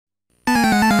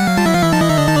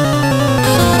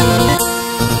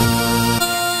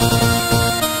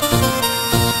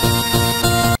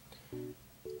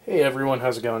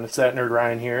how's it going? It's that Nerd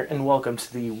Ryan here, and welcome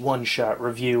to the one-shot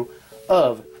review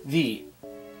of the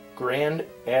Grand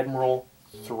Admiral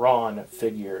Thrawn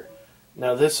figure.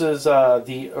 Now this is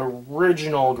the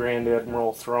original Grand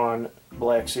Admiral Thrawn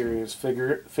Black Series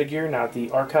figure, not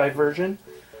the archive version.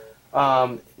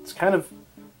 It's kind of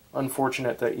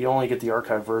unfortunate that you only get the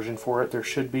archive version for it. There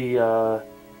should be a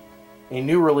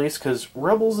new release, because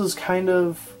Rebels has kind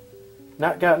of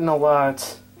not gotten a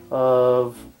lot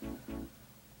of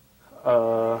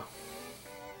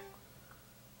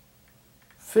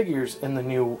figures in the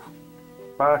new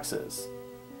boxes.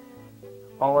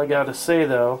 All I gotta say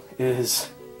though is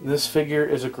this figure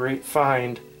is a great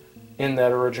find in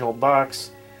that original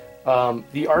box.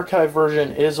 The archive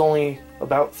version is only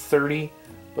about $30,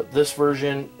 but this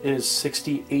version is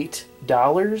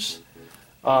 $68.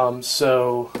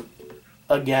 So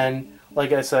again,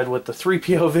 like I said with the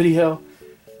 3PO video,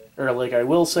 or like I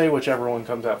will say, whichever one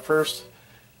comes out first,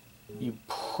 you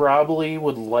probably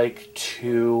would like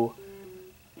to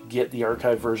get the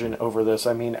archive version over this.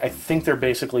 I mean, I think they're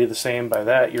basically the same by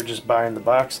that. You're just buying the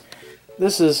box.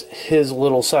 This is his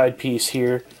little side piece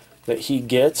here that he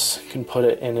gets. Can put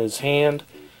it in his hand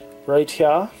right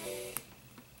here.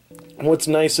 And what's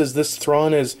nice is this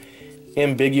Thrawn is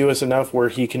ambiguous enough where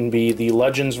he can be the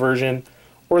Legends version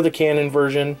or the canon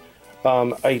version.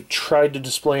 I tried to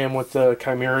display him with the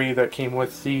Chimera that came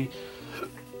with the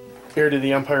Heir to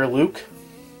the Empire Luke.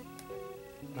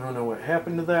 I don't know what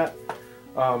happened to that.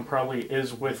 Probably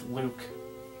is with Luke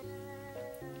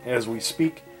as we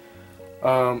speak.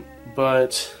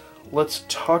 But let's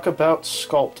talk about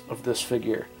sculpt of this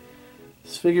figure.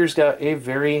 This figure's got a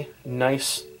very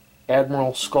nice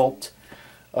Admiral sculpt.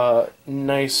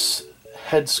 Nice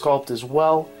head sculpt as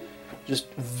well.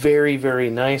 Just very, very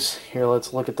nice. Here,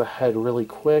 let's look at the head really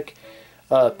quick.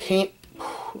 Paint,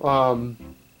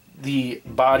 the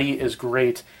body is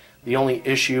great. The only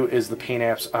issue is the paint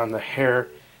apps on the hair.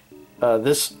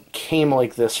 This came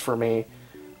like this for me,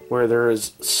 where there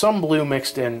is some blue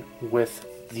mixed in with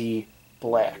the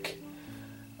black.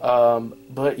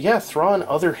 But yeah, Thrawn,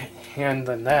 other hand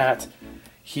than that,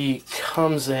 he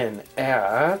comes in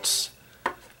at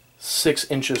 6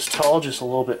 inches tall, just a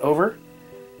little bit over.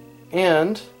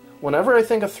 And whenever I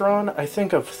think of Thrawn, I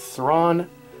think of Thrawn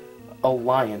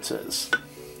Alliances,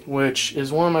 which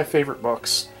is one of my favorite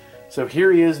books. So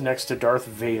here he is next to Darth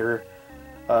Vader,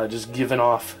 just giving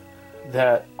off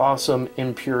that awesome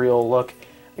Imperial look.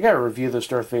 I gotta review this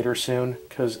Darth Vader soon,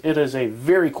 because it is a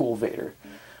very cool Vader.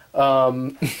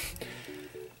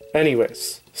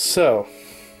 Anyways, so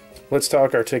let's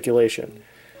talk articulation.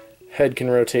 Head can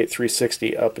rotate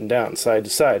 360 up and down, side to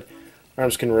side.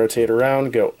 Arms can rotate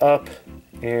around, go up,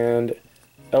 and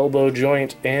elbow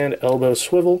joint and elbow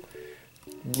swivel.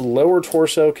 Lower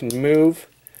torso can move.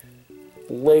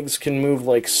 Legs can move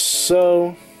like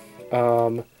so.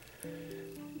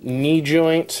 Knee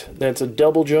joint, that's a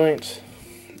double joint.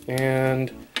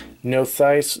 And no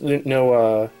thighs,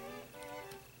 no,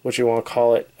 what you want to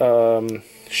call it,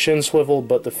 shin swivel,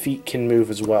 but the feet can move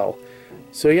as well.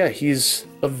 So yeah, he's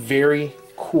a very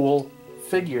cool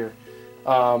figure.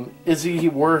 Is he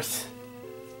worth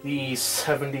the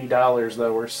 $70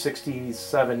 though, or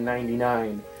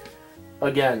 $67.99?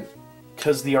 Again,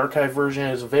 because the archive version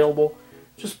is available,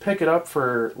 just pick it up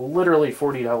for literally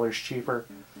 $40 cheaper.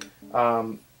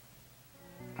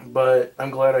 But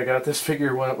I'm glad I got this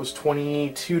figure when it was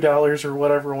 $22 or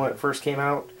whatever when it first came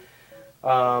out.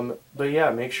 But yeah,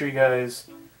 make sure you guys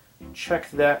check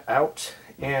that out,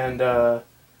 and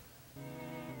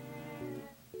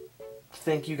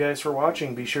thank you guys for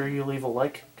watching. Be sure you leave a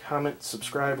like, comment,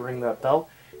 subscribe, ring that bell,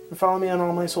 and follow me on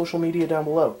all my social media down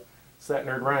below. It's that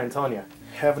Nerd Ryan telling you,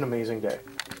 have an amazing day.